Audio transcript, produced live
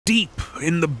Deep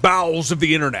in the bowels of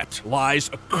the internet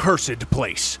lies a cursed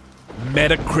place,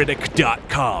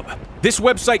 Metacritic.com. This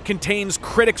website contains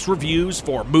critics' reviews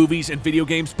for movies and video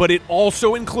games, but it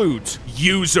also includes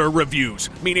user reviews,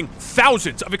 meaning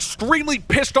thousands of extremely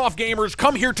pissed off gamers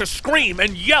come here to scream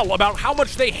and yell about how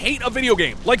much they hate a video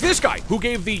game. Like this guy, who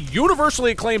gave the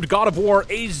universally acclaimed God of War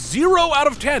a 0 out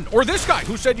of 10, or this guy,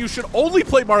 who said you should only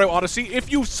play Mario Odyssey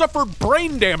if you suffer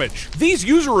brain damage. These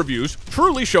user reviews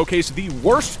truly showcase the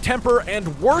worst temper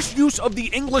and worst use of the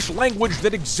English language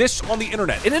that exists on the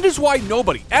internet, and it is why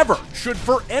nobody ever should,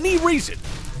 for any reason,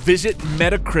 visit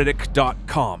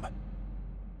Metacritic.com.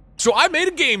 So I made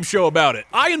a game show about it.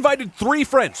 I invited 3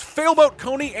 friends, Failboat,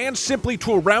 Coney, and Simply,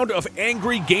 to a round of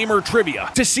angry gamer trivia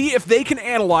to see if they can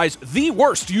analyze the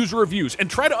worst user reviews and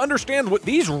try to understand what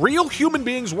these real human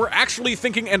beings were actually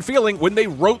thinking and feeling when they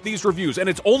wrote these reviews, and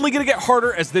it's only gonna get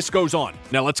harder as this goes on.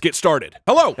 Now let's get started.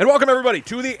 Hello, and welcome everybody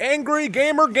to the Angry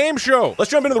Gamer Game Show. Let's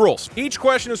jump into the rules. Each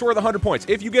question is worth 100 points.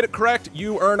 If you get it correct,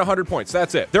 you earn 100 points.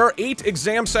 That's it. There are 8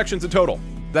 exam sections in total.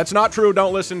 That's not true,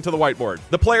 don't listen to the whiteboard.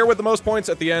 The player with the most points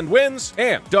at the end wins,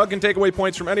 and Doug can take away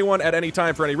points from anyone at any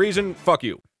time for any reason. Fuck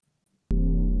you.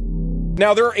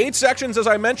 Now, there are 8 sections, as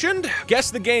I mentioned. Guess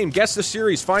the game, guess the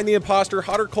series, find the imposter,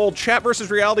 hot or cold, chat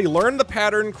versus reality, learn the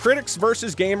pattern, critics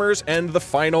versus gamers, and the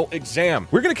final exam.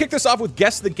 We're gonna kick this off with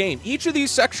guess the game. Each of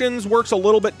these sections works a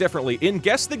little bit differently. In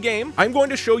guess the game, I'm going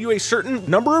to show you a certain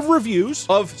number of reviews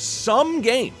of some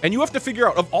game, and you have to figure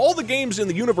out, of all the games in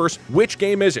the universe, which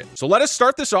game is it? So let us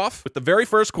start this off with the very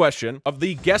first question of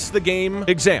the guess the game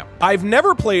exam. I've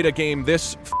never played a game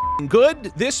this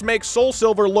good. This makes Soul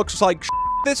Silver looks like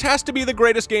this has to be the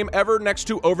greatest game ever, next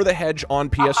to Over the Hedge on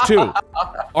PS2.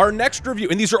 Our next review,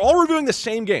 and these are all reviewing the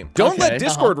same game. Don't let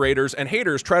Discord raiders and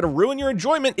haters try to ruin your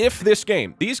enjoyment if this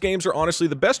game. These games are honestly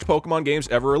the best Pokemon games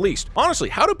ever released. Honestly,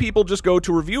 how do people just go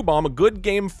to review bomb a good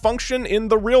game function in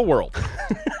the real world?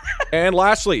 And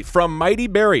lastly, from Mighty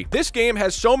Berry, this game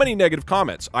has so many negative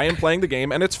comments. I am playing the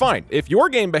game and it's fine. If your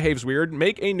game behaves weird,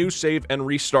 make a new save and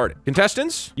restart it.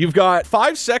 Contestants, you've got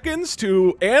 5 seconds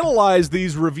to analyze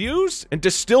these reviews and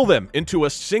distill them into a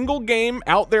single game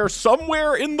out there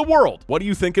somewhere in the world. What do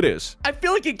you think it is? I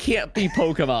feel like it can't be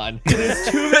Pokemon. There's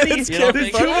too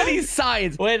many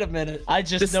signs. Wait a minute. I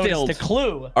just noticed a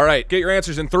clue. All right, get your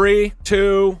answers in 3,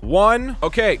 2, 1.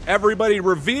 Okay, everybody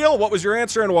reveal what was your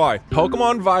answer and why.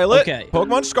 Pokemon Violet,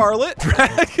 Pokemon Scarlet,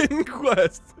 Dragon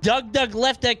Quest. DugDug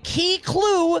left a key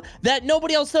clue that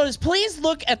nobody else noticed. Please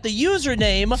look at the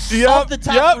username of the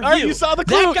top review. All right, you saw the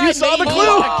clue. You saw the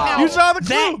clue. You saw the clue.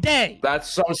 That day. That's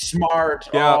so smart.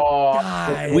 Yeah.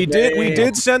 Oh, we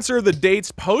did censor the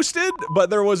dates posted,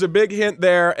 but there was a big hint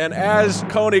there. And as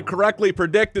Coney correctly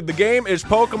predicted, the game is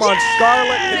Pokemon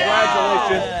Scarlet.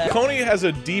 Congratulations. Coney has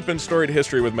a deep and storied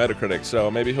history with Metacritic, so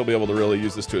maybe he'll be able to really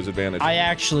use this to his advantage. I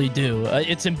actually do.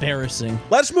 It's embarrassing.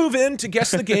 Let's move in to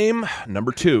guess the game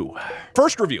number 2.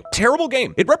 First review. Terrible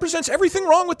game. It represents everything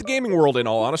wrong with the gaming world, in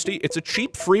all honesty. It's a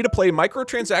cheap, free-to-play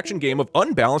microtransaction game of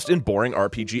unbalanced and boring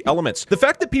RPG elements. The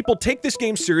fact that people take this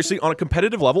game seriously on a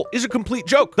competitive level is a complete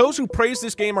joke. Those who praise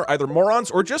this game are either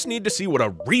morons or just need to see what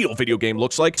a real video game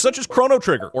looks like, such as Chrono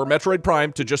Trigger or Metroid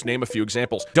Prime, to just name a few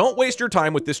examples. Don't waste your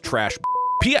time with this trash.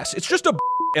 P.S. It's just a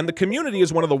and the community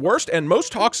is one of the worst and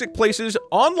most toxic places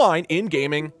online in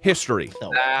gaming history.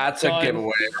 That's a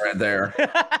giveaway right there.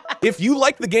 If you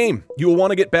like the game, you will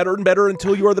want to get better and better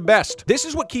until you are the best. This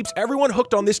is what keeps everyone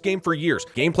hooked on this game for years.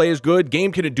 Gameplay is good,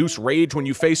 game can induce rage when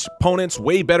you face opponents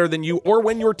way better than you or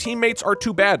when your teammates are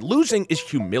too bad. Losing is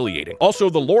humiliating. Also,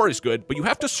 the lore is good, but you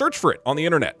have to search for it on the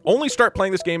internet. Only start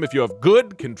playing this game if you have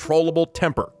good, controllable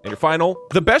temper. And your final,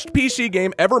 the best PC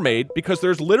game ever made, because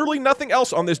there's literally nothing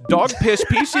else on this dog piss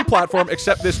PC platform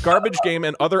except this garbage game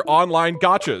and other online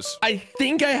gotchas. I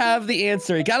think I have the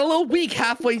answer. It got a little weak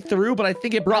halfway through, but I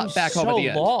think it brought back home at the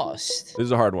end. Lost. This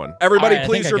is a hard one. Everybody, right,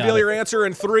 please reveal your answer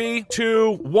in 3,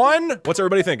 2, 1. What's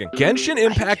everybody thinking? Genshin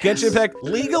Impact, Genshin Impact,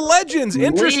 League of Legends.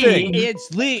 Interesting.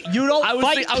 It's League. You don't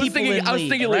fight people in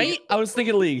League, right? I was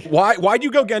thinking League. Why'd you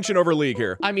go Genshin over League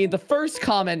here? I mean, the first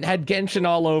comment had Genshin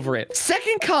all over it.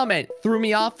 Second comment threw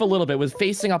me off a little bit with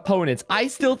facing opponents. I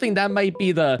still think that might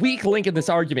be the weak link in this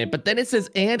argument, but then it says,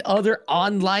 and other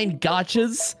online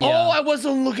gotchas. Yeah. Oh, I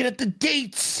wasn't looking at the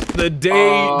dates. The dates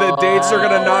are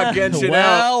gonna knock Genshin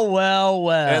out. Well.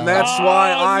 And that's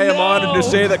why I am honored to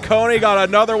say that Coney got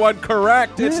another one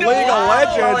correct. It's League of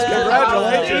Legends.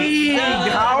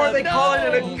 Congratulations. How are they calling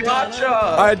it a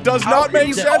gotcha? It does not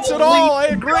make sense at all. I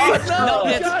agree. No,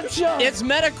 it's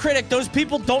Metacritic. Those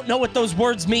people don't know what those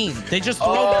words mean. They just throw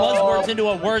buzzwords into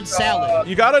a word salad.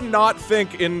 You gotta not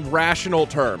think in rational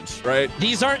terms, right?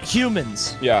 These aren't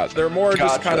humans. Yeah, they're more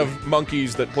just kind of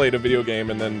monkeys that played a video game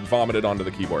and then vomited onto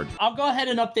the keyboard. I'll go ahead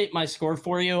and update my score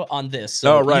for you on this.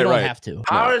 So right, you don't right. have to.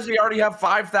 How does he already have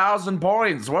 5,000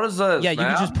 points? What is this? Yeah, you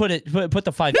can just put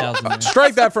the 5,000 there.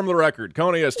 Strike that from the record.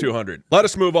 Coney has 200. Let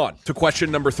us move on to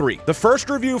question number 3. The first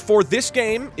review for this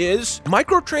game is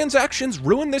microtransactions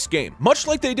ruin this game. Much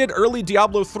like they did early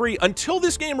Diablo 3, until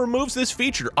this game removes this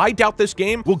feature, I doubt this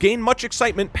game will gain much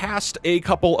excitement past a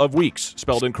couple of weeks.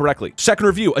 Spelled incorrectly. Second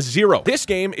review, a 0. This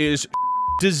game is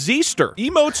diseaster.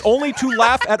 Emotes only to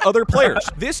laugh at other players.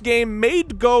 This game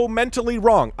made go mentally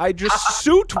wrong. I just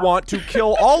suit want to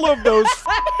kill all of those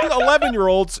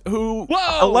 11-year-olds who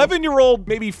 11-year-old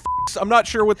maybe I'm not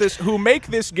sure what this who make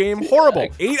this game horrible.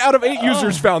 8 out of 8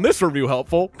 users found this review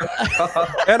helpful.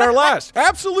 And our last,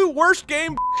 absolute worst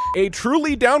game, a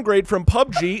truly downgrade from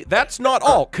PUBG. That's not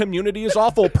all. Community is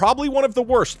awful, probably one of the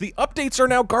worst. The updates are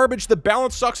now garbage, the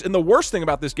balance sucks, and the worst thing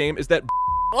about this game is that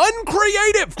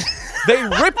uncreative. They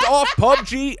ripped off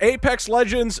PUBG, Apex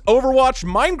Legends, Overwatch,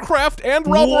 Minecraft, and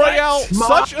Realm Royale.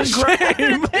 Such a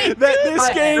shame that this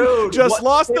game just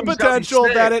lost the potential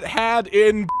that it had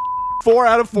in 4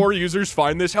 out of 4 users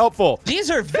find this helpful.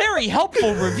 These are very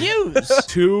helpful reviews.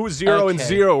 2, 0, and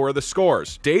 0 are the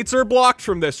scores. Dates are blocked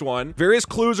from this one. Various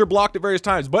clues are blocked at various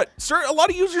times, but a lot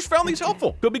of users found these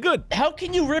helpful. Could be good. How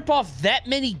can you rip off that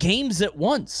many games at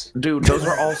once? Dude, those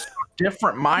are all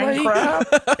different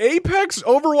Minecraft. Apex,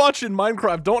 Overwatch, and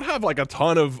Minecraft don't have like a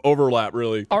ton of overlap,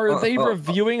 really. Are they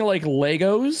reviewing like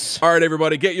Legos? All right,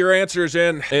 everybody, get your answers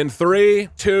in 3,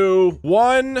 2,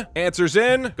 1. Answers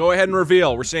in. Go ahead and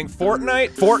reveal. We're saying Fortnite,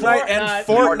 and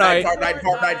Fortnite.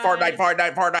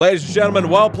 Fortnite. Ladies and gentlemen,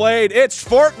 well played. It's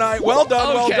Fortnite. Well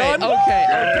done, well done. Okay.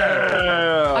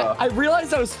 I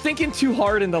realized I was thinking too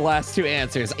hard in the last 2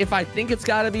 answers. If I think it's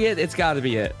gotta be it, it's gotta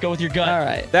be it. Go with your gut. All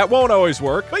right. That won't always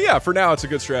work, but yeah, for now, it's a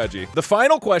good strategy. The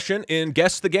final question in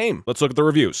Guess the Game. Let's look at the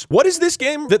reviews. What is this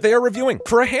game that they are reviewing?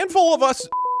 For a handful of us,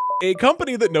 a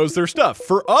company that knows their stuff.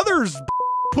 For others,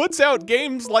 puts out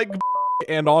games like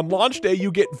and on launch day,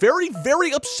 you get very,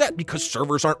 very upset because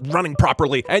servers aren't running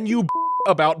properly, and you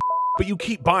about but you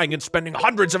keep buying and spending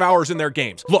hundreds of hours in their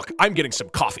games. Look, I'm getting some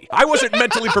coffee. I wasn't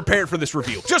mentally prepared for this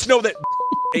review. Just know that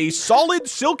a solid,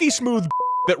 silky smooth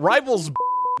that rivals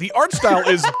the art style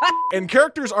is and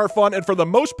characters are fun and for the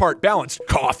most part balanced.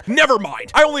 Cough. Never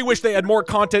mind. I only wish they had more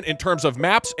content in terms of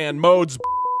maps and modes.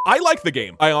 I like the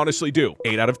game. I honestly do.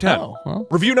 8 out of 10. Oh, well.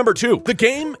 Review number 2. The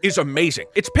game is amazing.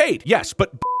 It's paid, yes,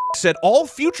 but said all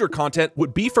future content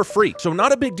would be for free, so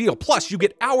not a big deal. Plus, you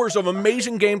get hours of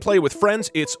amazing gameplay with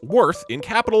friends. It's worth, in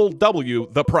capital W,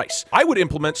 the price. I would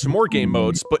implement some more game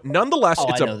modes, but nonetheless,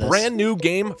 it's a brand new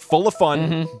game full of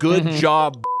fun. Good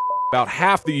job. About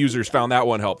half the users found that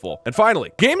one helpful. And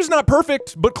finally, game is not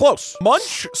perfect, but close.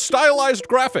 Munch, stylized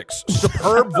graphics,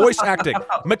 superb voice acting,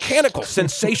 mechanical,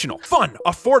 sensational, fun,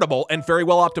 affordable, and very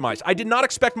well optimized. I did not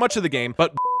expect much of the game,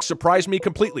 but surprised me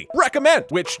completely. Recommend,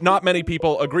 which not many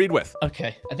people agreed with.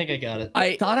 Okay, I think I got it.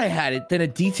 I thought I had it, then a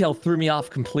detail threw me off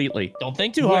completely. Don't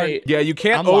think too hard. Yeah, you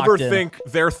can't overthink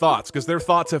their thoughts, because their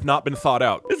thoughts have not been thought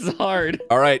out. This is hard.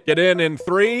 All right, get in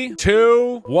 3,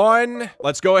 2, 1.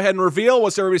 Let's go ahead and reveal.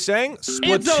 What's everybody saying?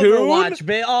 Splatoon. It's Overwatch,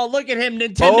 man. Oh, look at him,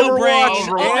 Nintendo brain.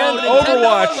 And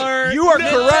Overwatch. You are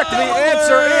correct. The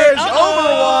answer is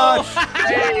Overwatch.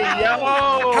 Hey,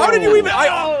 yo. How did you even?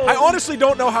 I honestly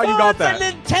don't know how you got that.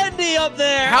 Nintendo up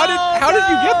there. How did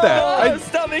you get that?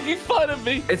 Stop making fun of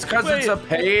me. It's because it's a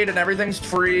paid and everything's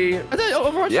free. I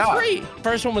thought Overwatch was free.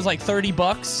 First one was like $30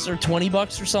 or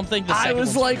 $20 or something. I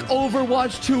was like,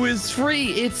 Overwatch 2 is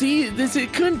free.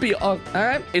 It couldn't be. All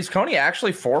right. Is Coney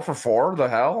actually 4 for 4? The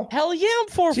hell? Hell yeah, I'm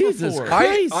 4 Jesus for 4.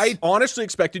 Christ. I honestly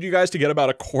expected you guys to get about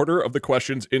a quarter of the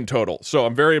questions in total, so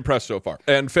I'm very impressed so far.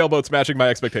 And Failboat's matching my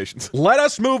expectations. Let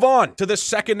us move on to the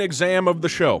second exam of the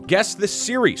show. Guess the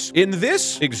series. In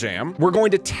this exam, we're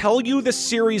going to tell you the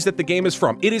series that the game is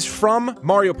from. It is from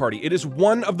Mario Party. It is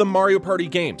one of the Mario Party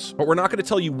games, but we're not going to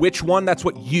tell you which one. That's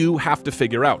what you have to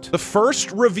figure out. The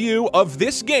first review of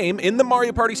this game in the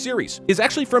Mario Party series is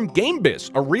actually from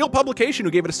GameBiz, a real publication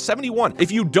who gave it a 71.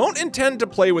 If you don't intend to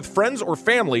play with friends or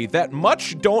family that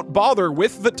much, don't bother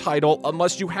with the title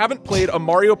unless you haven't played a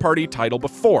Mario Party title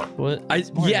before. What?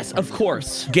 Yes, of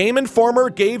course. Game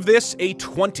Informer gave this a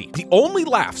 20. The only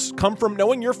laughs come from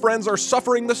knowing your friends are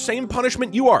suffering the same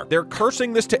punishment you are. They're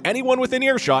cursing this to anyone within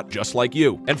earshot just like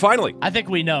you. And finally, I think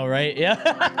we know, right?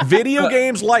 Yeah. video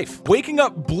games life. Waking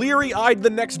up bleary-eyed the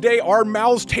next day, our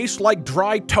mouths taste like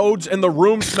dry toads and the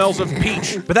room smells of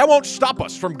peach. But that won't stop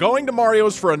us from going to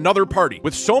Mario's for another party.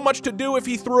 With so much to do, if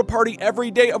he threw a party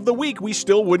every day of the week, we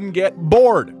still wouldn't get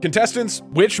bored. Contestants,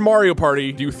 which Mario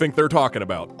Party do you think they're talking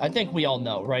about? I think we all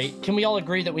know, right? Can we all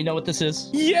agree that we know what this is?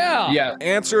 Yeah. Yeah.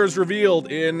 Answer is revealed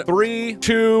in 3,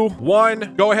 2,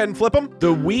 1. Go ahead and flip them.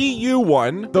 The Wii U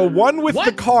one, the one with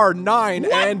the car 9,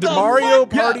 What and the Mario fuck?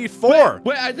 Party 4.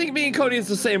 Wait, I think me and Cody is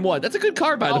the same one. That's a good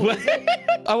car, by the way.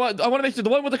 I want to make sure the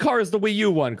one with the car is the Wii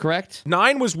U one, correct?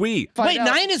 9 was Wii. Wait,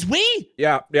 9 is Wii?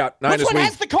 Yeah, 9 Which is one Wii.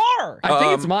 has the car? I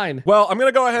think it's mine. Well, I'm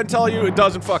gonna go ahead and tell you it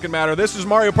doesn't fucking matter. This is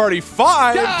Mario Party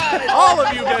 5. All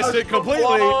of you guessed it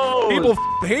completely. People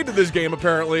hated this game,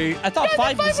 apparently. I thought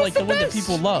 5 was like the one that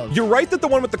people love. You're right that the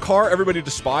one with the car everybody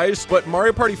despised, but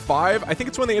Mario Party 5, I think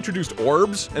it's when they introduced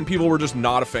orbs and people were just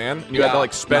not a fan. And you had to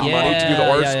like spend money to do the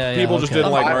orbs. People just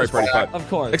didn't like Mario Party 5. Of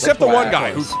course. Except the That's one why guy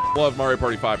I who was. loved Mario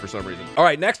Party 5 for some reason. All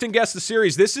right, next in Guess the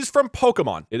Series. This is from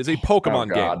Pokemon. It is a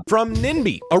Pokemon game. From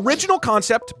Ninby. Original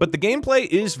concept, but the gameplay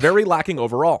is very lacking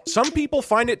overall. Some people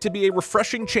find it to be a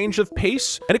refreshing change of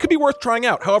pace, and it could be worth trying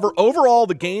out. However, overall,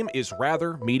 the game is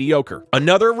rather mediocre.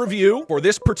 Another review for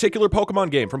this particular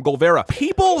Pokemon game from Golvera.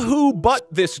 People who bought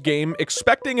this game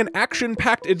expecting an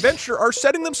action-packed adventure are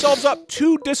setting themselves up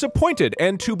too disappointed,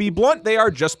 and to be blunt, they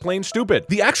are just plain stupid.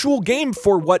 The actual game,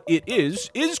 for what it is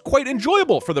quite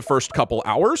enjoyable for the first couple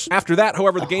hours. After that,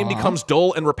 however, the game becomes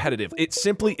dull and repetitive. It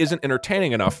simply isn't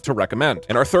entertaining enough to recommend.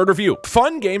 And our third review,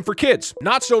 fun game for kids.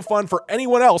 Not so fun for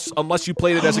anyone else unless you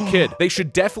played it as a kid. They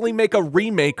should definitely make a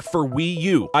remake for Wii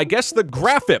U. I guess the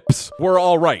graphics were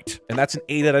all right, and that's an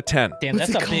 8 out of 10. Damn,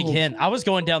 that's a big hint. I was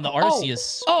going down the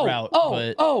Arceus route,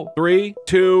 but 3,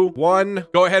 2, 1,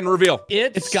 go ahead and reveal.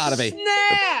 it's gotta be.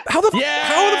 Snap! How the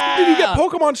fuck did you get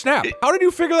Pokemon Snap? How did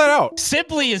you figure that out?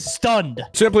 Simply is stunned.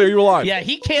 Simply, are you alive? Yeah,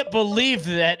 he can't believe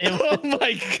that. Oh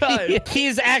my god.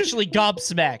 He's actually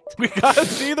gobsmacked. We gotta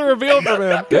see the reveal from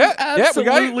him. We got it.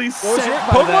 Absolutely What was it? sick by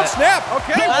Pokemon that. Snap.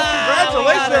 Okay, well,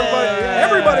 congratulations, everybody.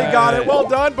 Everybody got it. Well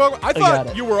done, Pokemon. I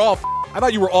thought you were all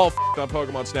on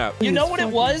Pokemon Snap. You know what it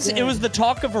was? It was the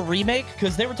talk of a remake,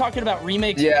 because they were talking about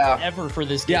remakes forever for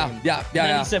this game. Yeah. And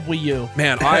then he said Wii U.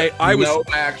 Man, I was No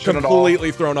action at all.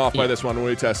 completely thrown off by this one when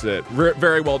we tested it.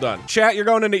 Very well done. Chat, you're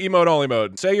going into emote only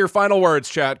mode. Say your final words,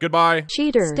 chat. Goodbye.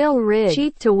 Cheater. Still rigged.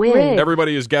 Cheat to win.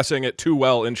 Everybody is guessing it too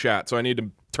well in chat, so I need to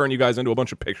turn you guys into a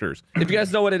bunch of pictures. If you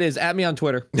guys know what it is, at me on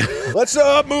Twitter. Let's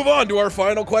move on to our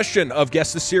final question of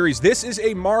Guess the Series. This is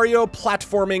a Mario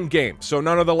platforming game, so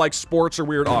none of the like sports or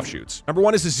weird offshoots. Number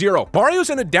 1 is a 0. Mario's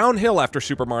in a downhill after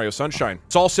Super Mario Sunshine.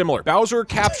 It's all similar. Bowser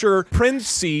capture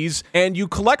princes, and you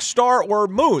collect star or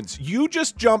moons. You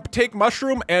just jump, take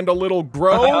mushroom, and a little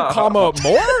grow, comma,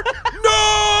 more?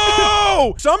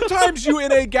 No! Sometimes you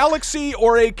in a galaxy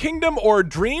or a kingdom or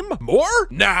dream? More?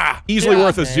 Nah. Easily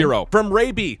worth a 0. From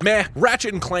Ray B. Meh.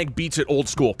 Ratchet and Clank beats it old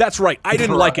school. That's right. I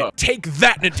didn't like it. Take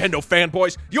that, Nintendo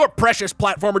fanboys. Your precious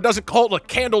platformer doesn't hold a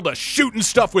candle to shooting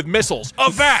stuff with missiles.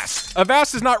 Avast!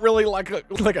 Avast is not really like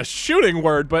a shooting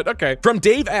word, but okay. From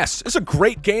Dave S. It's a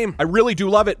great game. I really do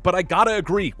love it, but I gotta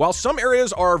agree. While some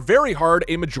areas are very hard,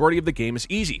 a majority of the game is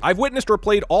easy. I've witnessed or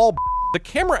played all. The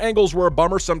camera angles were a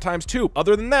bummer sometimes too.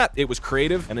 Other than that, it was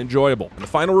creative and enjoyable. And the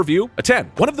final review, a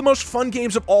 10. One of the most fun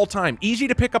games of all time. Easy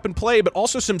to pick up and play, but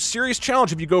also some serious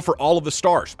challenge if you go for all of the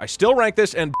stars. I still rank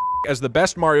this and as the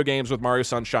best Mario games with Mario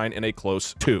Sunshine in a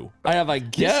close 2. I have a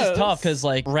guess. This is tough because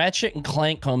like Ratchet and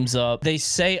Clank comes up. They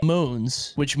say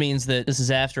moons, which means that this is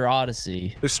after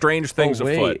Odyssey. There's strange things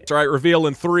wait. afoot. It's all right, reveal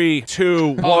in 3, 2,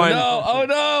 1. Oh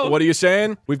no. What are you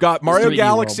saying? We've got Mario 3D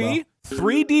Galaxy, World,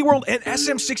 3D World, and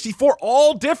SM64,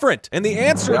 all different. And the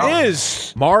answer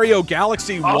is Mario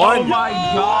Galaxy 1. Oh my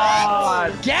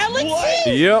god.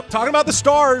 Galaxy? Yep. Talking about the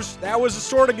stars, that was a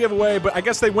sort of giveaway, but I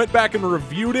guess they went back and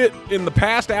reviewed it in the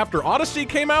past after Odyssey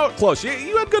came out. Close.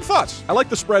 You had good thoughts. I like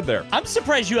the spread there. I'm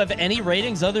surprised you have any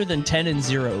ratings other than 10 and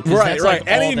 0. 'cause Right, that's, right.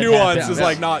 like, all Any that nuance happens. is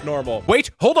like not normal.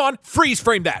 Wait, hold on. Freeze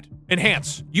frame that.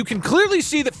 Enhance. You can clearly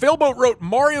see that Failboat wrote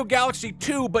Mario Galaxy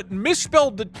 2, but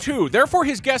misspelled the 2. Therefore,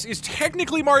 his guess is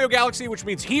technically Mario Galaxy, which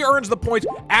means he earns the points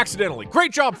accidentally.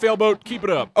 Great job, Failboat. Keep it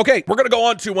up. Okay, we're gonna go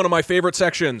on to one of my favorite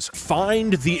sections.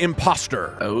 Find the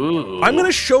imposter. Ooh. I'm gonna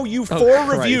show you 4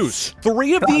 reviews.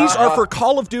 3 of these are for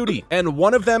Call of Duty, and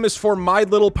 1 of them is for My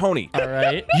Little Pony. All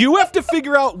right. You have to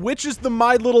figure out which is the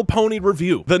My Little Pony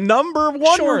review. The number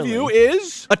 1 Surely. review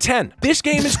is a 10. This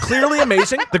game is clearly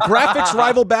amazing. The graphics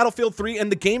rival Battlefield Battlefield 3,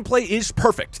 and the gameplay is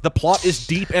perfect. The plot is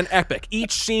deep and epic.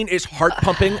 Each scene is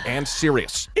heart-pumping and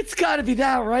serious. It's gotta be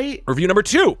that, right? Review number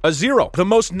 2, a 0. The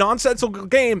most nonsensical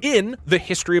game in the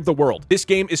history of the world. This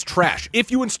game is trash. If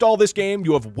you install this game,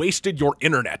 you have wasted your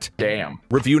internet. Damn.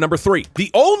 Review number 3, the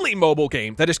only mobile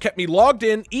game that has kept me logged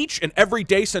in each and every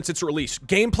day since its release.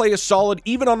 Gameplay is solid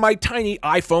even on my tiny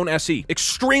iPhone SE.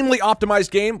 Extremely optimized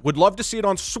game. Would love to see it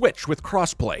on Switch with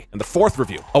crossplay. And the 4th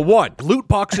review, a 1. Loot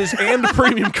boxes and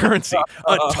premium currency.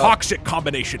 A toxic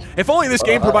combination. If only this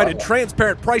game provided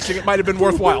transparent pricing, it might have been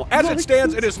worthwhile. As it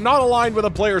stands, it is not aligned with a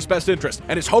player's best interest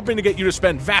and is hoping to get you to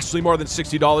spend vastly more than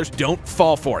 $60. Don't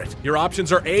fall for it. Your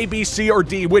options are A, B, C, or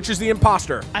D. Which is the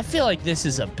imposter? I feel like this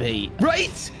is a bait.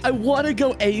 Right? I want to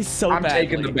go A so I'm badly.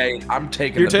 taking the bait. I'm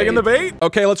taking You're the bait. taking the bait?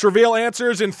 Okay, let's reveal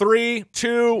answers in 3,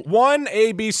 2, 1.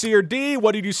 A, B, C, or D.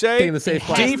 What did you say? Taking the safe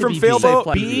Has D to from be B. Philbo,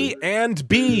 Safe B and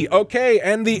B. Okay,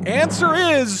 and the answer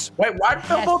is Wait, why did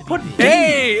Philbo put D?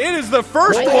 A. It is the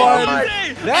first one.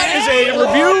 That is a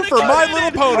review for My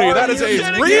Little Pony. That is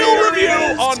a real review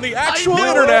on the actual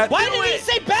internet. Why did he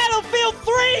say Battlefield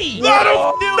 3?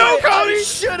 No, Cody. I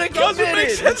should have Doesn't make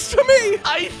committed. sense to me.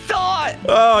 I thought.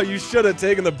 Oh, you should have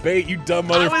taken the bait, you dumb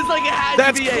I mother. was like, it had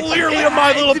That's to be A. clearly It a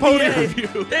My had Little to be Pony A.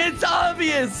 review. It's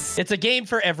obvious. It's a game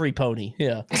for every pony.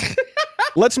 Yeah.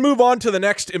 Let's move on to the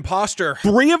next imposter.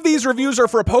 3 of these reviews are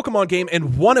for a Pokemon game,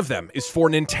 and 1 of them is for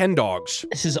Nintendogs.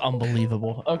 This is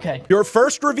unbelievable. Okay. Your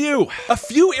first review. A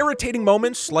few irritating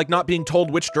moments, like not being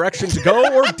told which direction to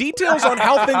go, or details on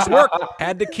how things work.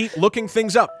 Had to keep looking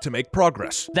things up to make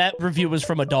progress. That review was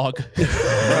from a dog.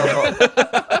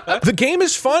 The game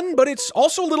is fun, but it's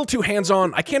also a little too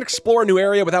hands-on. I can't explore a new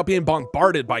area without being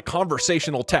bombarded by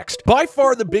conversational text. By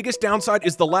far, the biggest downside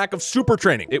is the lack of super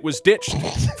training. It was ditched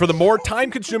for the more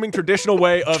time-consuming traditional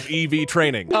way of EV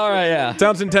training. All right, yeah.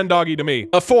 Sounds Nintendo-y to me.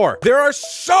 A 4. There are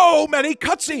so many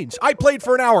cutscenes. I played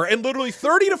for an hour, and literally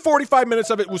 30 to 45 minutes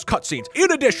of it was cutscenes.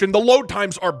 In addition, the load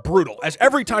times are brutal, as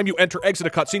every time you enter exit a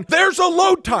cutscene, there's a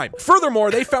load time.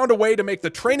 Furthermore, they found a way to make the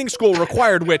training school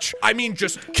required, which, I mean,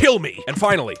 just kill me. And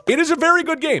finally, it is a very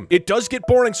good game. It does get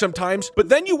boring sometimes, but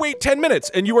then you wait 10 minutes,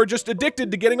 and you are just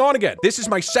addicted to getting on again. This is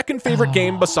my second favorite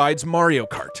game besides Mario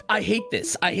Kart. I hate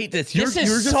this. I hate this. This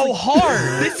is just so like- hard.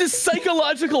 This is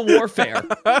psychological warfare.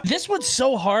 This one's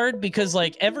so hard because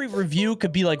like every review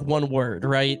could be like one word,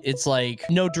 right? It's like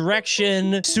no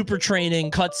direction, super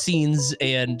training, cutscenes,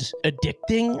 and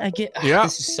addicting. I get. Yeah.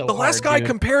 This is so The last guy dude.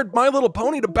 compared My Little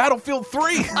Pony to Battlefield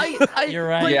 3. You're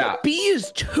right. Like, Yeah. B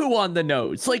is 2 on the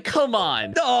nose. Like, come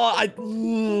on.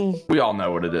 We all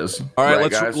know what it is. All right,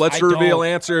 guys? let's I reveal don't.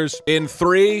 answers in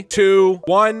 3, 2,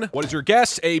 1. What is your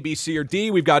guess? A, B, C, or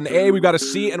D? We've got an A, we've got a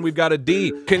C, and we've got a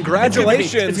D.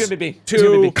 Congratulations It's gonna be B. to It's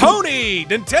gonna be B. Coney.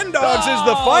 Nintendogs is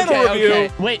the final okay, review.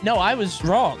 okay. Wait, no, I was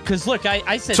wrong. Because look,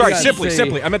 I said. Sorry, gotta simply.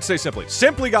 say- I meant to say simply.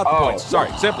 Simply got the points.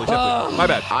 Sorry, simply. My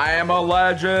bad. I am a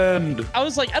legend. I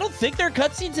was like, I don't think there are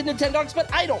cutscenes in Nintendogs,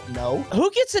 but I don't know. Who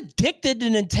gets addicted to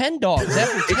Nintendogs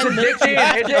after 10 minutes? You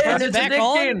have to turn it It's back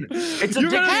on? addicting. It's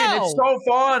You're addicting. how? It's so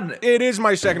fun. It is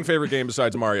my second favorite game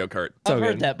besides Mario Kart. I've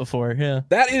heard that before, yeah.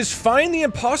 That is Find the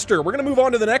Imposter. We're going to move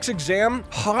on to the next exam,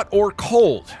 hot or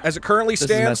cold. As it currently is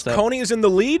stands, messed up. Coney is in the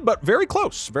lead, but very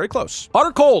close, very close. Hot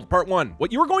or cold, part 1.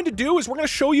 What you are going to do is we're going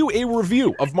to show you a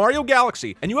review of Mario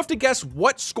Galaxy, and you have to guess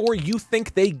what score you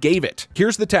think they gave it.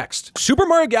 Here's the text. Super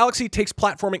Mario Galaxy takes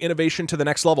platforming innovation to the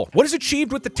next level. What is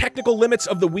achieved with the technical limits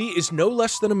of the Wii is no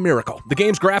less than a miracle. The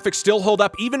game's graphics still hold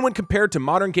up even when compared to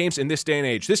modern games in this day and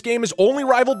age. This game is only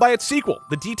rivaled by its sequel.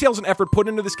 The details and effort put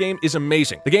into this game is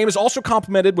amazing. The game is also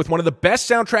complemented with one of the best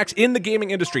soundtracks in the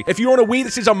gaming industry. If you own a Wii,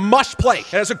 this is a must play. It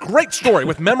has a great story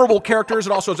with memorable characters.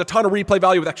 It also has a ton of replay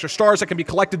value with extra stars that can be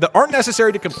collected that aren't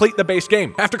necessary to complete the base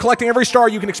game. After collecting every star,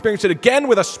 you can experience it again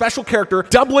with a special character,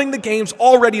 doubling the game's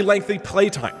already lengthy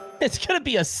playtime. It's gonna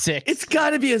be a 6. It's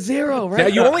gotta be a 0, right? Now,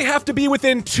 you only have to be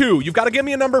within 2. You've got to give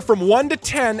me a number from 1 to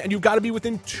 10, and you've got to be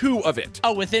within 2 of it.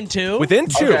 Oh, within 2? Within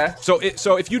 2. Okay.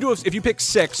 So if you pick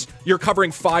 6, you're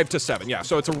covering 5 to 7. Yeah.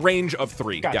 So it's a range of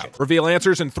 3. Gotcha. Yeah. Reveal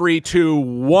answers in 3, 2,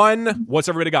 1. What's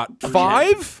everybody got?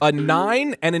 5, a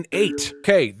 9, and an 8.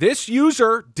 Okay. This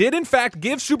user did in fact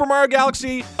give Super Mario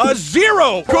Galaxy a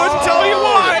 0. Couldn't tell you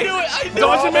why. I knew it.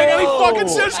 Doesn't make any fucking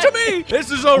sense to me.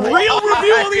 This is a real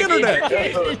review on the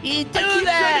internet. he do I keep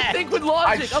that? trying to think with I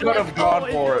logic. should have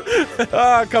gone for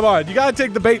it. Come on. You gotta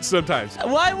take the bait sometimes.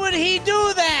 Why would he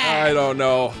do that? I don't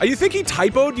know. You think he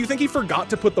typoed? Do you think he forgot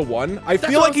to put the 1? I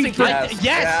feel what like I he was thinking. did.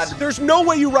 Yes. There's no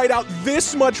way you write out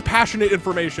this much passionate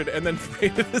information and then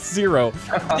rate it a 0.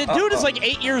 The dude is like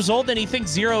 8 years old and he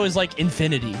thinks 0 is like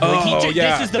infinity. Oh, Like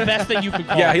yeah. This is the best thing you could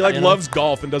call Yeah, it, he like you know? loves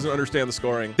golf and doesn't understand the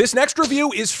scoring. This next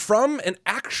review is from an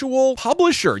actual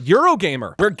publisher,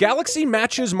 Eurogamer, where Galaxy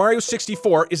matches Mario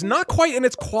 64 is not quite in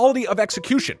its quality of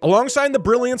execution. Alongside the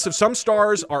brilliance of some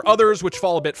stars are others which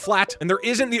fall a bit flat, and there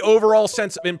isn't the overall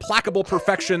sense of implacable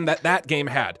perfection that that game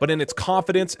had, but in its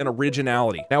confidence and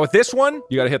originality. Now with this one,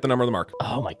 you gotta hit the number of the mark.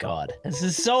 Oh my god. This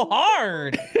is so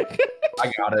hard.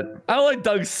 I got it. I don't like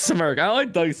Doug's smirk. I don't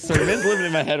like Doug's smirk. It's living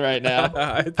in my head right now.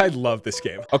 I love this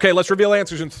game. Okay, let's reveal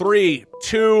answers in 3,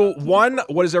 2, 1.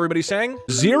 What is everybody saying?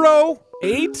 0,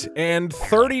 8, and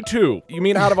 32. You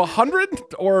mean out of 100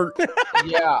 or?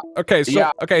 Yeah. Okay, so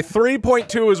Yeah. okay,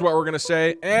 3.2 is what we're gonna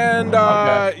say, and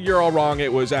Okay. you're all wrong.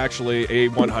 It was actually a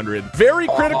 100. Very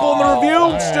critical in the review.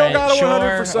 All Still right, got a 100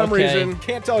 for sure, some okay. reason.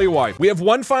 Can't tell you why. We have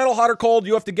one final hot or cold.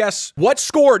 You have to guess what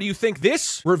score do you think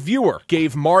this reviewer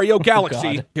gave Mario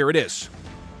Galaxy? God. Here it is.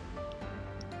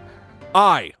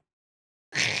 I.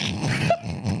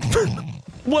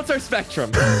 What's our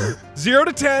spectrum? 0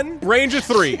 to 10, range of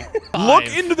 3. Look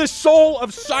into the soul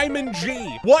of Simon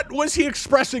G. What was he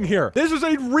expressing here? This is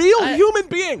a real human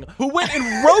being who went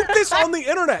and wrote this on the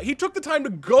internet. He took the time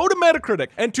to go to Metacritic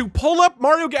and to pull up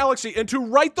Mario Galaxy and to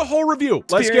write the whole review.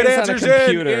 Let's get Experience on a answers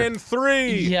computer. in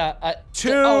 3, Yeah.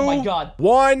 2, Oh my god.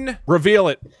 1. Reveal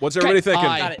it. What's everybody thinking?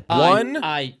 Got it. 1,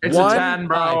 It's One, a 10,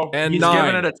 bro. and He's 9.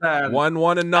 giving it a 10. 1,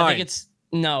 1, and 9. I think it's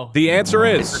no. The answer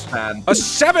It's is a 10. a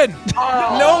 7.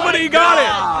 Nobody got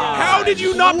it. How did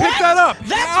you not pick that up?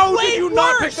 That's How way did you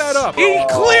not pick worse. that up? He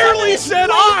clearly said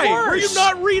way I. Were you worse.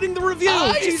 not reading the review?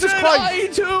 Jesus said Christ. I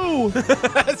too.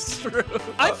 That's true.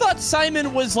 I thought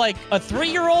Simon was like a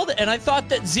 3-year-old, and I thought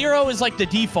that 0 is like the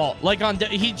default. Like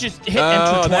he just hit enter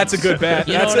Oh, twice. that's a good bet.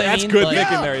 You know what I That's mean? good Like-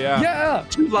 thinking there, yeah. Yeah.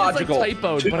 Too logical. It's like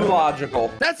typoed, Too but- logical.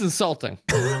 That's insulting.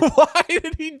 Why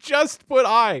did he just put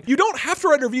I? You don't have to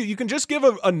write a review. You can just give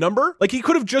a number. Like, he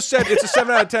could have just said it's a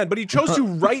 7 out of 10, but he chose to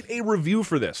write a review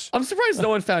for this. I'm surprised no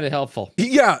one found it helpful.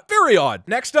 Yeah, very odd.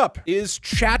 Next up is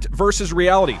chat versus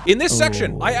reality. In this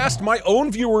section, I asked my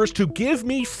own viewers to give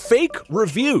me fake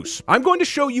reviews. I'm going to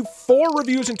show you 4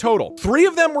 reviews in total. 3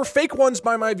 of them were fake ones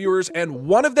by my viewers, and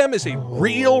 1 of them is a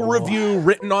real review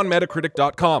written on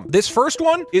Metacritic.com. This first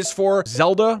one is for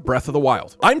Zelda Breath of the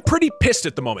Wild. I'm pretty pissed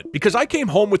at the moment because I came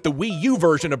home with the Wii U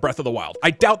version of Breath of the Wild.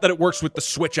 I doubt that it works with the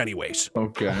Switch anyways.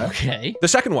 Okay. Okay. The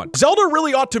second one, Zelda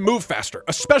really ought to move faster,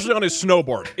 especially on his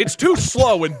snowboard. It's too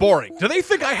slow and boring. Do they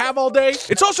think I have all day?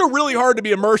 It's also really hard to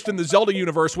be immersed in the Zelda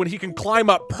universe when he can climb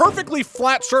up perfectly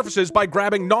flat surfaces by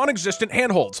grabbing non-existent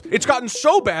handholds. It's gotten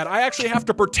so bad, I actually have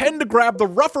to pretend to grab the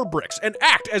rougher bricks and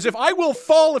act as if I will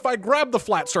fall if I grab the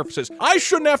flat surfaces. I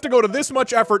shouldn't have to go to this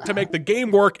much effort to make the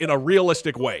game work in a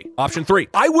realistic way. Option 3,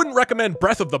 I wouldn't recommend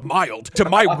Breath of the Mild to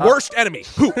my worst enemy,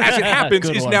 who, as it happens,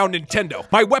 Good is one. now Nintendo.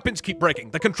 My weapons keep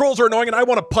breaking, the controls are annoying, and I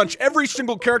want to punch every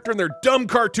single character in their dumb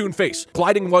cartoon face.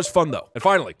 Gliding was fun though. And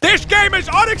finally, this game is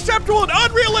unacceptable and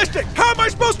unrealistic. How am I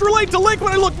supposed to relate to Link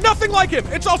when I look nothing like him?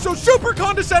 It's also super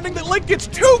condescending that Link gets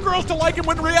 2 girls to like him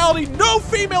when in reality no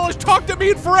female has talked to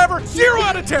me in forever. 0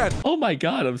 out of 10. Oh my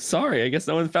god, I'm sorry. I guess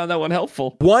no one found that one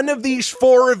helpful. One of these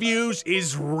 4 reviews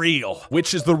is real.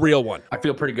 Which is the real one? I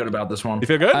feel pretty good about this one. You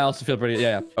feel good? I also feel pretty,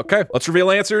 yeah. Okay, let's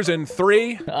reveal answers in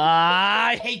 3,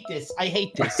 I hate this. I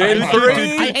hate this. In I hate 3,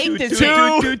 this. I hate this. 2,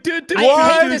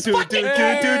 I hate this fucking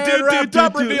and wrapped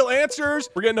up. Reveal answers.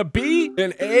 We're getting a B,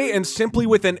 an A, and simply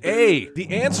with an A. The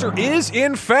answer is,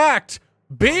 in fact,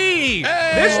 B.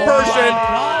 This person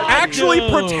actually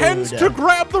dude. pretends to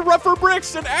grab the rougher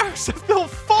bricks and acts as if they'll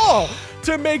fall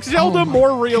to make Zelda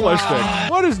more realistic.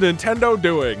 What is Nintendo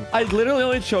doing? I literally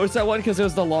only chose that one because it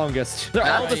was the longest. They're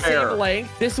all the That's fair. same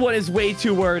length. This one is way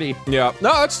too wordy. Yeah.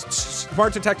 No, that's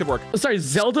smart detective work. Oh, sorry,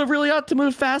 Zelda really ought to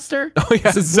move faster? Oh,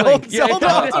 yeah. Zelda Yeah.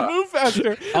 ought to move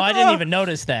faster. Oh, I didn't even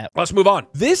notice that. Let's move on.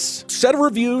 This set of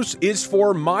reviews is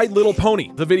for My Little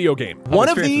Pony, the video game. One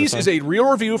of experienced these this is a real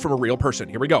review from a real person.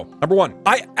 Here we go. Number 1.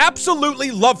 I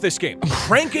absolutely love this game.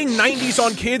 Cranking 90s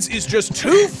on kids is just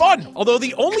too fun. Although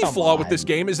the only flaw with this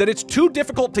game is that it's too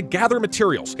difficult to gather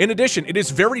materials. In addition, it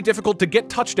is very difficult to get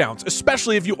touchdowns,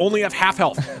 especially if you only have half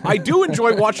health. I do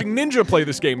enjoy watching Ninja play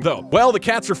this game though. Well, the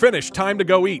cats are finished. Time to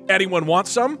go eat. Anyone want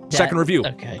some? Second review.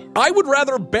 Okay. I would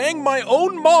rather bang my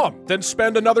own mom than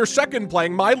spend another second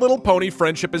playing My Little Pony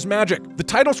Friendship is Magic. The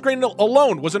title screen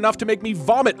alone was enough to make me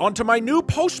vomit onto my new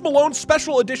Post Malone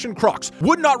Special Edition Crocs.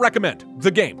 Would not recommend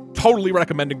the game. Totally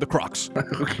recommending the Crocs.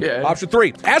 Okay. Option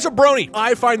 3. As a brony,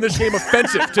 I find this game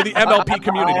offensive to the MLP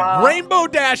community. Rainbow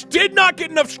Dash did not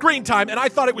get enough screen time, and I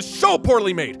thought it was so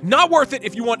poorly made. Not worth it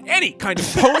if you want any kind of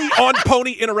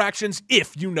pony-on-pony interactions,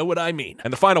 if you know what I mean.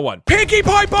 And the final one. Pinkie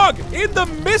Pie Bug! In the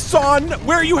mission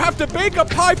where you have to bake a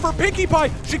pie for Pinkie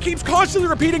Pie, she keeps constantly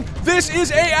repeating, "This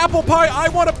is a apple pie, I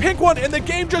want a pink one," and the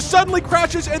game just suddenly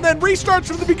crashes and then restarts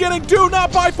from the beginning. Do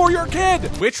not buy for your kid!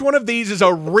 Which one of these is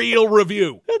a real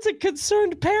review? That's a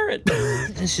concerned parent.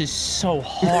 This is so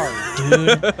hard,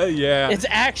 dude. Yeah. It's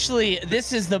actually,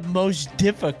 this is the most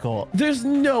difficult. There's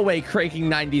no way cranking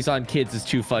 90s on kids is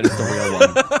too fun as the real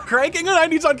one. Cranking a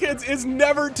 90s on kids is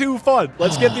never too fun.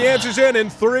 Let's get the answers in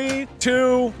 3,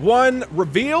 2, 1,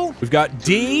 reveal. We've got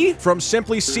D from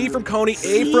Simply, C from Coney,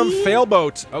 A from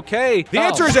Failboat. Okay, the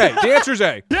answer is A. The answer is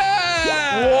A.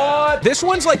 What? This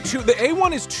one's like too, the A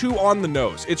one is too on the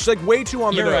nose. It's like way too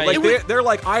on the You're nose. right. Like they're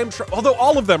like, although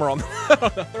all of them are on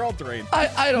the, they're all terrain.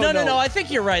 I don't know. No, I think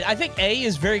you're right. I think A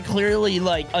is very clearly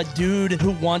like a dude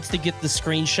who wants to get the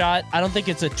screenshot. I don't think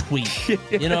it's a tweet.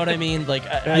 You know what I mean? Like,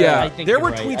 I think there you're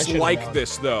were right. I tweets should've like known.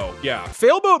 this though. Yeah.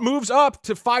 Failboat moves up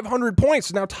to 500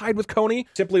 points, now tied with Coney.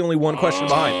 Simply only one question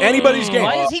behind. Anybody's game.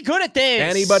 Why is he good at this?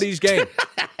 Anybody's game.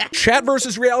 Chat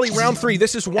versus reality round 3.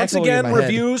 This is once Echoing again in my head.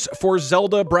 reviews for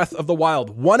Zelda Breath of the Wild.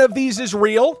 One of these is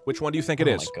real. Which one do you think it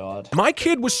is? Oh my God. My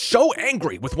kid was so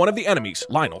angry with one of the enemies,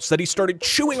 Lionel's, that he started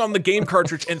chewing on the game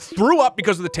cartridge and threw up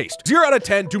because of the taste. 0 out of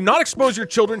 10. Do not expose your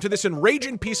children to this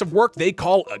enraging piece of work they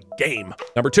call a game.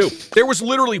 Number 2. There was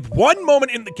literally one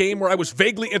moment in the game where I was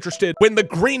vaguely interested when the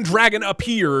green dragon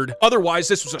appeared. Otherwise,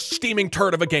 this was a steaming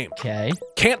turd of a game. Okay.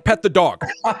 Can't pet the dog.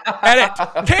 Edit.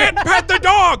 Can't pet the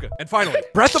dog. And finally,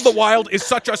 Breath of the Wild is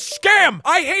such a scam.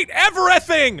 I hate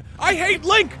everything. I hate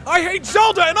Link. I hate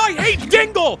Zelda. And I hate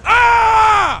Dingle.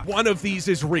 Ah! One of these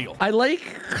is real. I like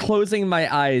closing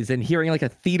my eyes and hearing like a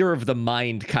theater of the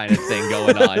mind kind of thing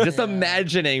going on. Just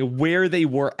imagining where they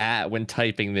were at when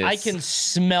typing this. I can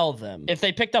smell them. If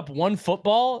they picked up one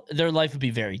football, their life would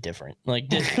be very different. Like,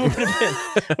 this would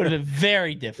have been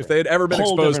very different. If they had ever been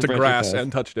Whole exposed to different grass breath of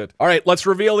and touched it. All right, let's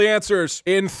reveal the answers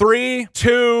in 3,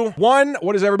 2, 1.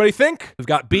 What does everybody think? We've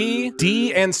got B,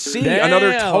 D, and C.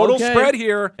 Another Damn, total okay. spread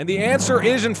here. And the answer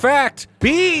is, in fact,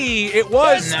 B. It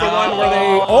was the one where they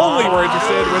only were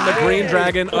interested when the green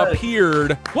dragon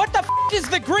appeared. What the f is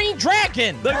the green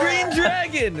dragon? The Green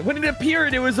Dragon! When it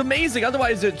appeared, it was amazing.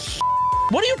 Otherwise, it's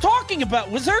What are you talking about?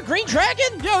 Was there a green dragon?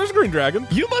 Yeah, there's a green dragon.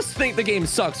 You must think the game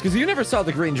sucks because you never saw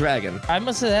the Green Dragon. I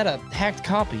must have had a hacked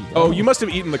copy. Oh, you must have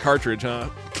eaten the cartridge, huh?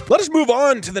 Let us move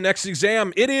on to the next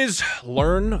exam. It is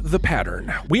Learn the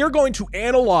Pattern. We are going to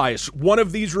analyze one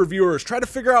of these reviewers, try to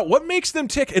figure out what makes them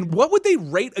tick and what would they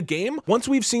rate a game once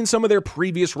we've seen some of their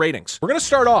previous ratings. We're gonna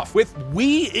start off with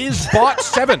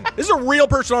WeIsBot7. This is a real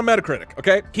person on Metacritic,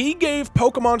 okay? He gave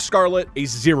Pokemon Scarlet a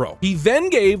 0. He then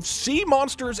gave Sea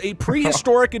Monsters a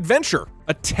Prehistoric Adventure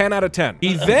a 10 out of 10.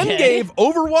 He then gave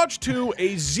Overwatch 2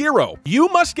 a 0. You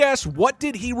must guess, what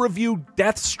did he review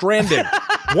Death Stranding?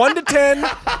 1 to 10.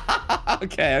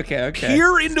 Okay.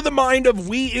 Peer into the mind of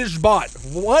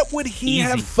WeIsBot. What would he Easy.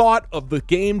 have thought of the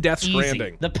game Death Easy.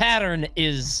 Stranding? The pattern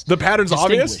is The pattern's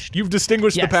obvious? distinguished. You've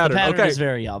distinguished yes, the pattern. Okay. is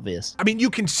very obvious. I mean, you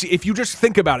can see, if you just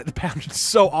think about it, the pattern is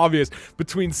so obvious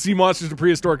between Sea Monsters and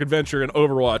Prehistoric Adventure and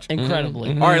Overwatch.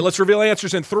 Incredibly. All right, let's reveal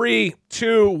answers in 3,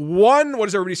 2, 1. What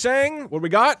is everybody saying? What do we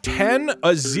got? 10,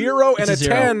 a 0, and It's a a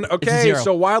 0. 10. It's a Okay, 0.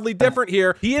 so wildly different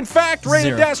here. He, in fact,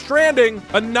 rated 0. Death Stranding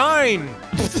a 9.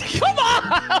 Come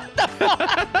on!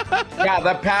 Yeah,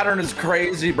 that pattern is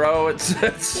crazy, bro. It's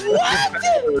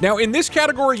What? Now, in this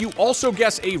category, you also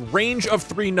guess a range of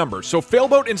 3 numbers. So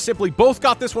Failboat and Simply both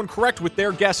got this one correct with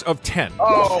their guess of 10.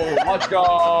 Oh, let's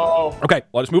go. Okay,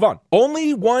 let us move on.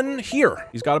 Only one here.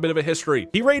 He's got a bit of a history.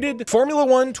 He rated Formula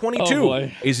 1 22 Oh,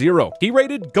 boy. a 0. He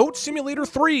rated Goat Simulator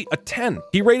 3 a 10.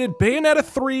 He rated Bayonetta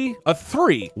 3 a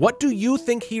 3. What do you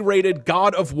think he rated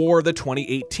God of War, the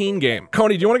 2018 game?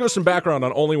 Coney, do you want to give us some background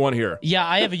on only one here? Yeah,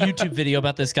 I have a YouTube video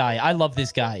about this guy. I love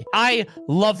this guy. I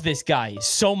love this guy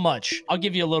so much. I'll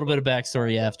give you a little bit of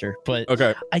backstory after, but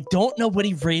Okay. I don't know what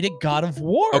he rated God of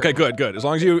War. Okay, good, good. As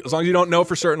long as you don't know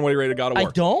for certain what he rated God of War.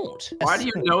 I don't. Why do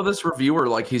you know this reviewer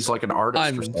like he's like an artist? or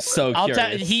I'm something? so I'll tell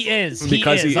curious. he is.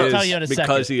 Because he I'll is. tell you in a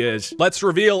Because second. he is. Let's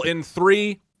reveal in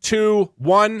 3, 2,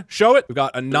 1. Show it. We've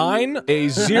got a 9, a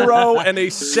 0, and a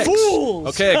 6. Fools!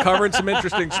 Okay, covering some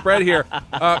interesting spread here.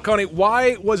 Coney,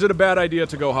 why was it a bad idea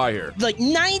to go high here? Like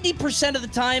 90% of the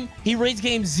time, he rates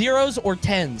games 0s or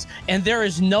 10s, and there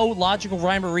is no logical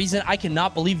rhyme or reason. I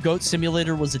cannot believe Goat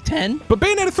Simulator was a 10. But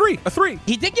Bayonetta 3, a 3.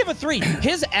 He did give a 3.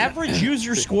 His average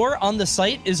user score on the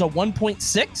site is a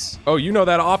 1.6. Oh, you know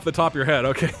that off the top of your head.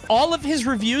 Okay. All of his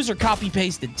reviews are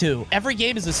copy-pasted, too. Every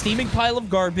game is a steaming pile of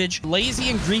garbage, lazy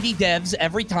and greedy devs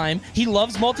every time. He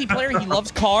loves multiplayer. He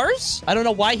loves cars. I don't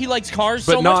know why he likes cars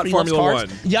But so not much, but he Formula loves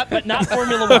cars. 1. Yep, but not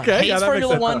Formula 1. Okay, yeah, Hates that makes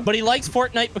Formula sense. 1, but he likes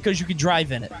Fortnite because you could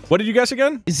drive in it. What did you guess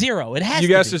again? 0. It has You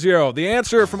to guessed be. a 0. The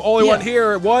answer from only one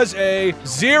here was a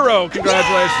 0.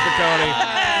 Congratulations to Coney.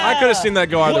 I could have seen that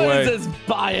go either What way. is this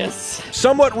bias?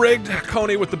 Somewhat rigged,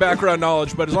 Coney, with the background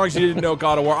knowledge, but as long as you didn't know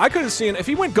God of War, I could have seen, if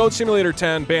he went Goat Simulator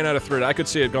 10, Bayonetta 3, I could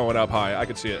see it going up high. I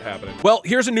could see it happening. Well,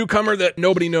 here's a newcomer that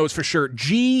nobody knows for sure.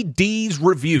 GD's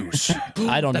Reviews.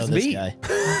 I don't know That's this me. guy.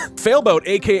 Failboat,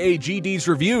 aka GD's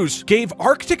Reviews, gave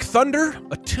Arctic Thunder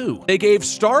a 2. They gave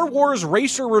Star Wars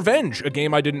Racer Revenge, a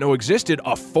game I didn't know existed,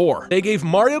 a 4. They gave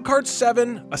Mario Kart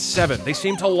 7 a 7. They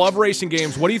seem to love racing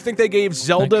games. What do you think they gave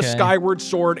Zelda Okay. Skyward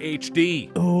Sword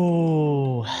HD?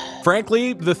 Ooh.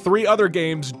 Frankly, the 3 other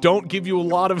games don't give you a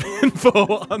lot of info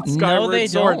on Skyward No, they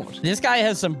Sword. don't. This guy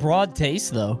has some broad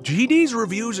taste, though. GD's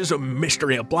Reviews is a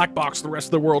mystery, a black box the rest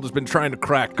of the world has been trying to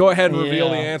crack. Go ahead and reveal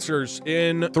the Yeah. answers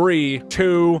in 3,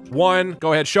 2, 1.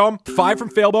 Go ahead, show them. 5 from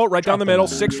Failboat, right down the middle.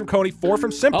 6 from Coney, 4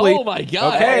 from Simply. Oh my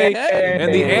god. Okay, Hey.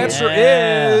 and the answer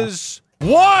Yeah. is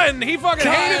 1. He fucking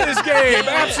hated this game.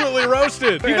 Absolutely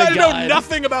roasted. You Swear guys to know God.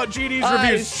 nothing about GD's I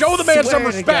reviews. Show the man some swear to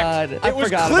respect. God. I It was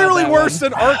forgot about clearly that worse one.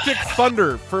 than Arctic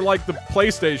Thunder for like the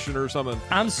PlayStation or something.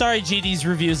 I'm sorry, GD's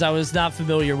Reviews. I was not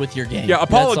familiar with your game. Yeah,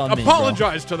 That's on me, bro.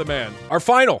 apologize to the man. Our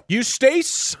final,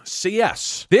 Eustace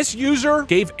CS. This user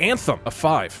gave Anthem a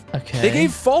 5. Okay. They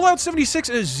gave Fallout 76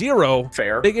 a 0.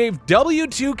 Fair. They gave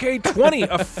W2K20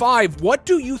 a 5. What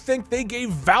do you think they gave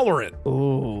Valorant?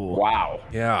 Ooh. Wow.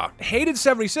 Yeah. Hated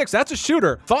 76. That's a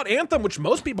shooter. Thought Anthem, which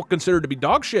most people consider to be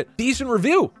dog shit. Decent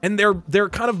review. And they're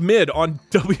kind of mid on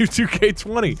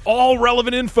W2K20. All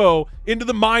relevant info into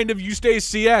the mind of Eustace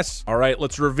CS. All right,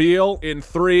 let's reveal in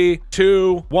 3,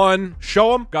 2, 1.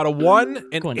 Show them. Got a 1,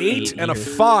 an Going 8, 8 and a here.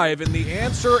 5. And the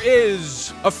answer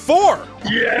is a 4.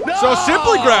 Yeah. So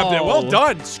Simply grabbed it. Well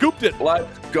done. Scooped it.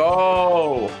 Let's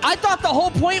go. I thought the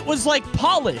whole point was like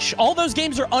polish. All those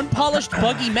games are unpolished,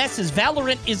 buggy messes.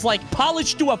 Valorant is like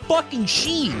polished to a fucking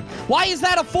sheen. Why is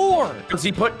that a 4? Because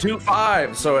he put 2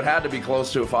 5s, so it had to be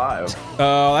close to a 5.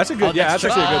 That's a good, Oh, yeah, that's that's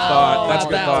actually a good thought. That's a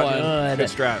good that thought. one. Good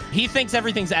strat. He thinks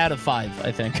everything's out of 5,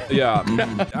 I think. Yeah,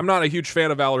 I'm not a huge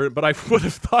fan of Valorant, but I would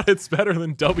have thought it's better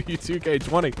than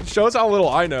W2K20. It shows how little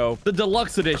I know. The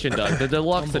deluxe edition, Doug. The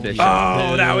deluxe edition.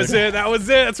 Oh, that was it. That was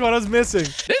it. That's what I was missing.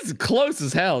 This is close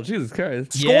as hell. Jesus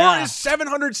Christ. Score Yeah. is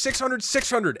 700, 600,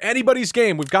 600. Anybody's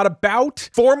game. We've got about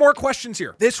 4 more questions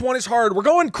here. This one is hard. We're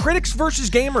going critics versus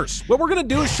gamers. What we're going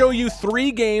to do is show you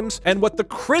 3 games and what the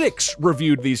critics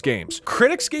reviewed these games.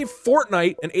 Critics gave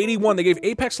Fortnite an 81. They gave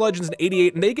Apex Legends an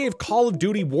 88. And they gave Call of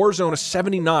Duty Warzone a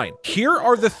 79. Here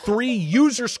are the 3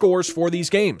 user scores for these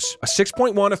games. A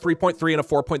 6.1, a 3.3, and a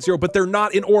 4.0. But they're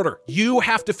not in order. You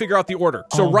have to figure out the order.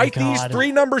 So Oh my write these God.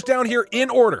 3 numbers down here in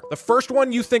order. The first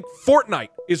one, you think Fortnite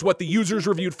is what the users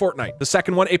reviewed Fortnite. The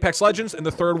second one, Apex Legends, and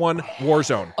the third one,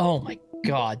 Warzone. Oh my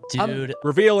God, dude.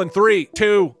 Reveal in 3,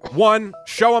 2, 1.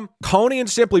 Show them. Coney and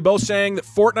Simply both saying that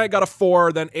Fortnite got a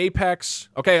 4, then Apex.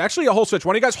 Okay, actually a whole switch.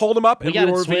 Why don't you guys hold them up we and got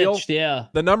we will it reveal? switched, yeah.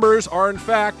 The numbers are in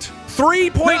fact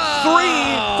 3.3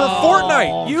 for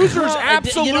Fortnite. Users You know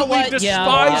absolutely what? despise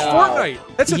Yeah. Fortnite.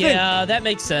 That's the thing. Yeah, that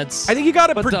makes sense. I think you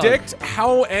gotta But, predict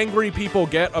how angry people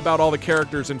get about all the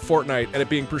characters in Fortnite and it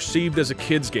being perceived as a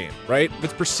kid's game, right? If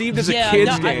it's perceived as a Yeah,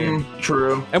 kid's no, I- game.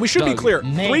 True. And we should be Doug, clear,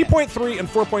 man. 3.3 and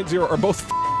 4.0 are both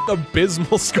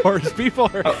abysmal scores. People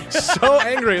are so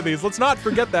angry at these. Let's not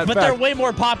forget that But they're fact. way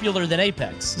more popular than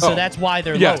Apex, so Oh. that's why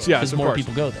they're Yes, lower, yes, because of more course.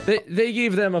 people go there. They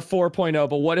gave them a 4.0,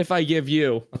 but what if I give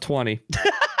you a 20?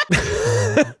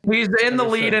 He's in the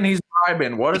lead and he's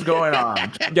bribing. What is going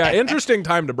on? Yeah, interesting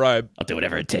time to bribe. I'll do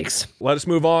whatever it takes. Let us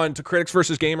move on to critics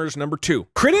versus gamers number 2.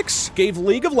 Critics gave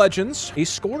League of Legends a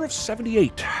score of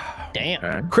 78. Damn.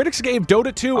 Okay. Critics gave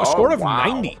Dota 2 a score of wow.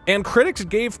 90, and critics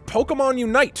gave Pokemon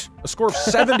Unite a score of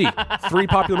 70. 3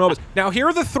 popular MOBAs. Now, here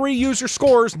are the 3 user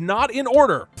scores, not in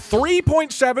order.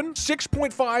 3.7,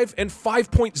 6.5, and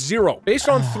 5.0. Based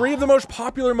on 3 of the most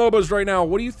popular MOBAs right now,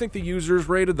 what do you think the users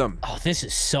rated them? Oh, this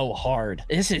is so hard.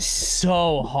 This is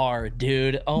so hard,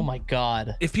 dude. Oh my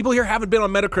God. If people here haven't been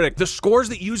on Metacritic, the scores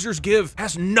that users give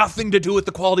has nothing to do with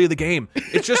the quality of the game.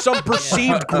 It's just some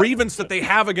perceived grievance that they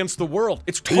have against the world.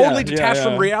 It's totally detached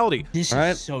from reality. This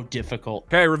is so difficult.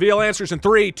 Okay, reveal answers in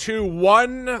 3, 2,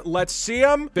 1. Let's see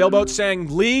them. Failboat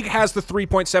saying League has the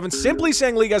 3.7. Simply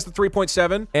saying League has the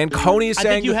 3.7. And Coney is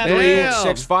saying the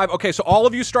 3.65. Okay, so all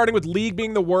of you starting with League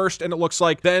being the worst, and it looks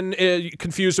like then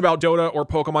confused about Dota or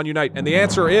Pokemon Unite. And the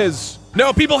answer is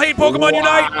no, people hate Pokemon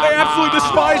Unite. They absolutely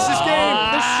despise this game.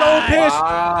 They're so pissed.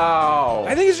 Wow.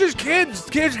 I think it's just kids.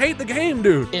 Kids hate the game,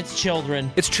 dude. It's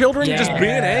children. It's children just being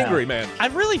angry, man. I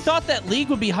really thought that League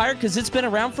would be higher because it's been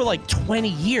around for like 20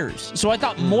 years. So I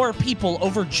thought more people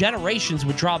over generations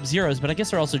would drop zeros, but I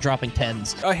guess they're also dropping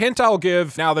 10s. A hint I'll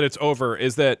give now that it's over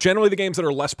is that generally the games that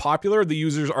are less popular, the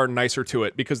users are nicer to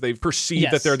it because they perceive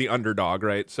that they're the underdog,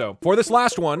 right? So for this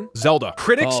last one, Zelda.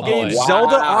 Critics gave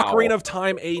Zelda Ocarina of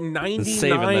Time a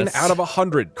 99 out of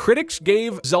 100. Critics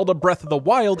gave Zelda Breath of the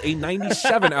Wild a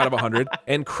 97 out of 100,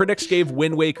 and critics gave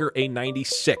Wind Waker a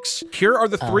 96. Here are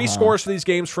the 3 scores for these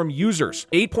games from users: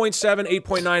 8.7,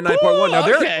 8.9, 9.1. Now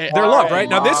they're loved, right?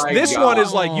 Now this one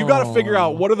is like you got to figure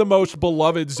out what are the most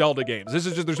beloved Zelda games. This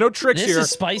is just there's no tricks here. This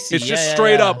is spicy. It's just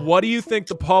straight up. What do you think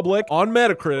the public on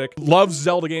Metacritic loves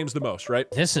Zelda games the most, right?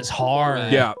 This is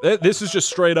hard. Yeah, this is just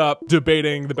straight up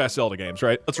debating the best Zelda games,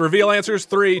 right? Let's reveal answers.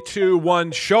 3, 2,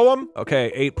 1, show them.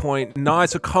 Okay, 8.9.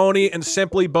 So Coney and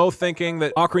Simply both thinking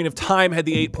that Ocarina of Time had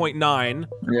the 8.9.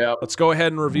 Yeah. Let's go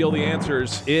ahead and reveal the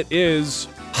answers. It is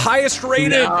highest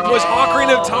rated was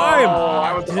Ocarina of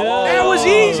Time. That was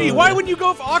easy. Why wouldn't you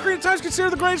go for Ocarina of Time is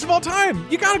considered the greatest of all time?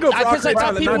 You gotta go for Because I Ocarina of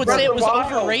thought Time. people would say it was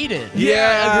overrated.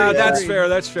 Yeah, that's fair.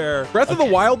 That's fair. Breath of the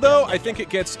Wild, though, I think it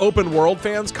gets open world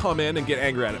fans come in and get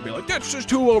angry at it, and be like, "That's just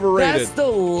too overrated." That's the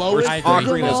lowest.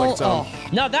 Ocarina is like its own.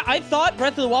 No, I thought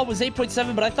Breath of the Wild was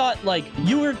 8.7, but I thought like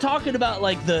you were talking about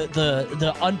like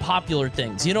the unpopular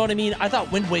things. You know what I mean? I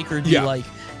thought Wind Waker would be like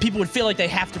people would feel like they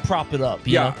have to prop it up.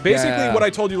 You know? Basically what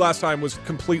I told you last time was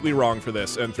completely wrong for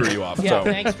this and threw you off. So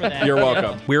thanks for that. You're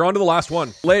welcome. We're on to the last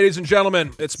one. Ladies and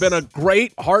gentlemen, it's been a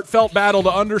great, heartfelt battle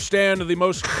to understand the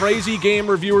most crazy game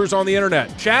reviewers on the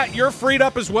internet. Chat, you're freed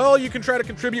up as well. You can try to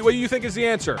contribute what you think is the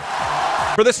answer.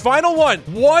 For this final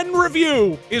one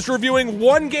review is reviewing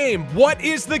one game. What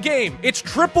is the game? It's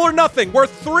triple or nothing.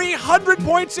 Worth 300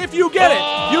 points if you get it.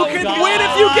 You can win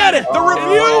if you get it. The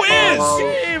review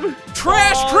is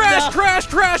trash, trash, trash,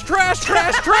 trash, trash,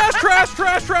 trash, trash, trash,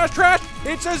 trash, trash, trash.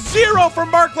 It's a 0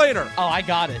 from Mark Lehner. Oh, I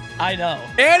got it. I know.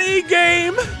 Any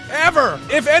game ever.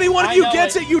 If any one of you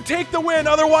gets it, you take the win.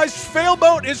 Otherwise,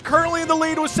 Failboat is currently in the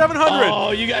lead with 700.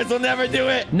 Oh, you guys will never do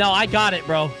it. No, I got it,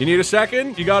 bro. You need a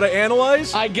second? You got to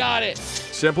analyze? I got it.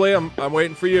 Simply, I'm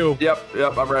waiting for you. Yep,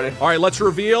 I'm ready. All right, let's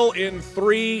reveal in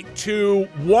 3, 2,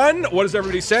 1. What is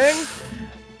everybody saying?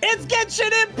 It's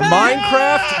Genshin Impact!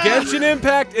 Minecraft, Genshin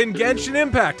Impact, and Genshin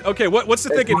Impact. Okay, what's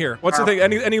the thinking here? What's the thing?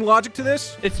 Any logic to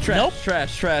this? It's trash.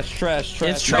 Trash, trash, trash,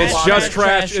 trash. It's trash. It's just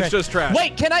trash. It's just trash.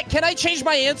 Wait, can I change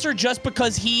my answer just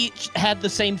because he had the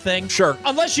same thing? Sure.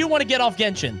 Unless you want to get off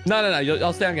Genshin. No.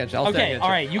 I'll stay on Genshin. Okay, all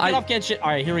right. You get off Genshin.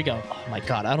 All right, here we go. Oh my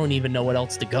God, I don't even know what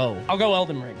else to go. I'll go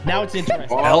Elden Ring. Now it's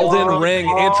interesting. Elden Ring,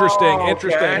 interesting.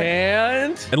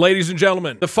 And ladies and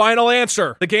gentlemen, the final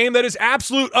answer, the game that is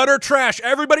absolute utter trash,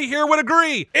 everybody here would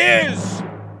agree, is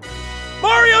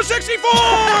Mario 64!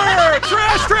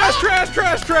 Trash, trash, trash,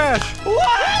 trash, trash.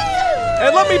 What?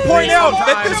 And let me point out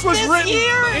that this was written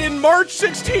in March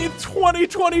 16th,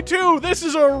 2022. This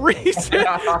is a recent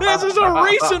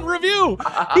review.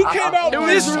 He came out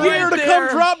this year to come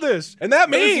drop this. And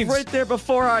that means right there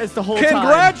before our eyes the whole time.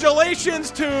 Congratulations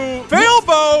to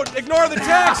Failboat. Ignore the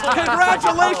text.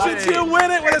 Congratulations, you win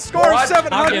it with a score of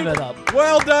 700. I'll give it up.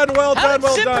 Well done, well done,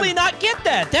 well done. Simply not get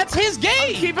that. That's his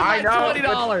game. Keep it like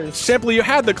 $20. Simply, you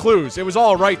had the clues. It was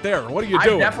all right there. What are you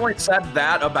doing? I definitely said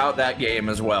that about that game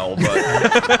as well, but...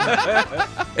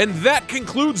 And that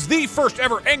concludes the first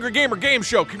ever Angry Gamer Game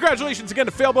Show. Congratulations again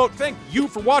to Failboat. Thank you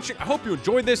for watching. I hope you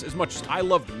enjoyed this as much as I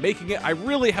loved making it. I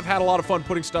really have had a lot of fun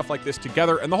putting stuff like this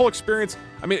together, and the whole experience,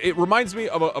 I mean, it reminds me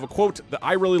of a quote that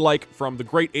I really like from the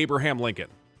great Abraham Lincoln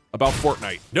about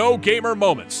Fortnite. No gamer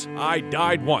moments. I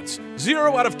died once.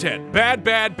 0 out of 10. Bad,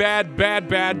 bad, bad, bad,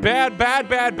 bad, bad, bad,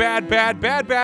 bad, bad, bad, bad, bad.